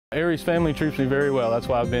Arry's family treats me very well. That's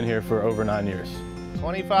why I've been here for over 9 years.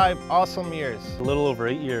 25 awesome years. A little over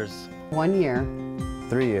 8 years. 1 year.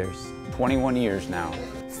 3 years. 21 years now.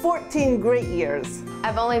 14 great years.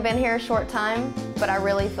 I've only been here a short time, but I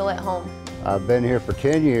really feel at home. I've been here for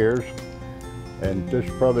 10 years, and this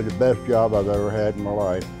is probably the best job I've ever had in my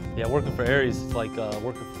life. Yeah, working for Arry's is like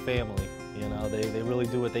working for family. You know, they really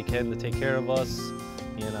do what they can to take care of us.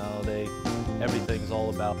 You know, everything's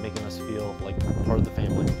all about making us feel like part of the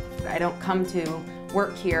family. I don't come to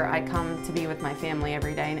work here, I come to be with my family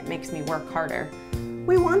every day, and it makes me work harder.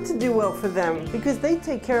 We want to do well for them because they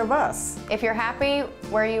take care of us. If you're happy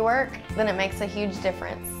where you work, then it makes a huge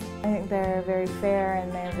difference. I think they're very fair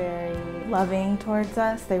and they're very loving towards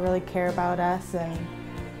us. They really care about us and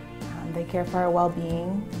they care for our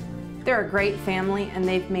well-being. They're a great family and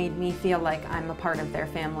they've made me feel like I'm a part of their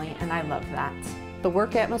family, and I love that. The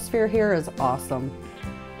work atmosphere here is awesome.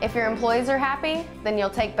 If your employees are happy, then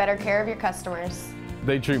you'll take better care of your customers.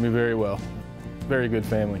 They treat me very well. Very good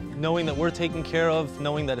family. Knowing that we're taken care of,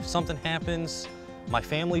 knowing that if something happens, my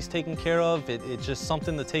family's taken care of, it's just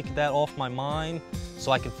something to take that off my mind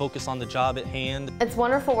so I can focus on the job at hand. It's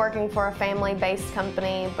wonderful working for a family-based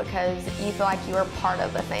company because you feel like you are part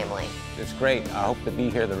of the family. It's great. I hope to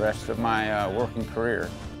be here the rest of my working career.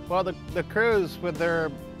 Well, the crews with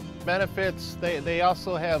their benefits, they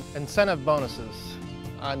also have incentive bonuses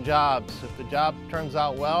on jobs. If the job turns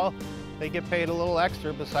out well, they get paid a little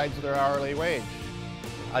extra besides their hourly wage.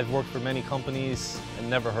 I've worked for many companies and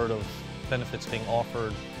never heard of benefits being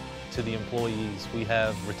offered to the employees. We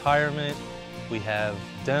have retirement, we have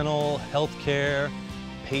dental, health care,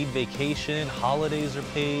 paid vacation, holidays are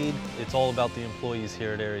paid. It's all about the employees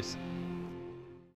here at Arry's.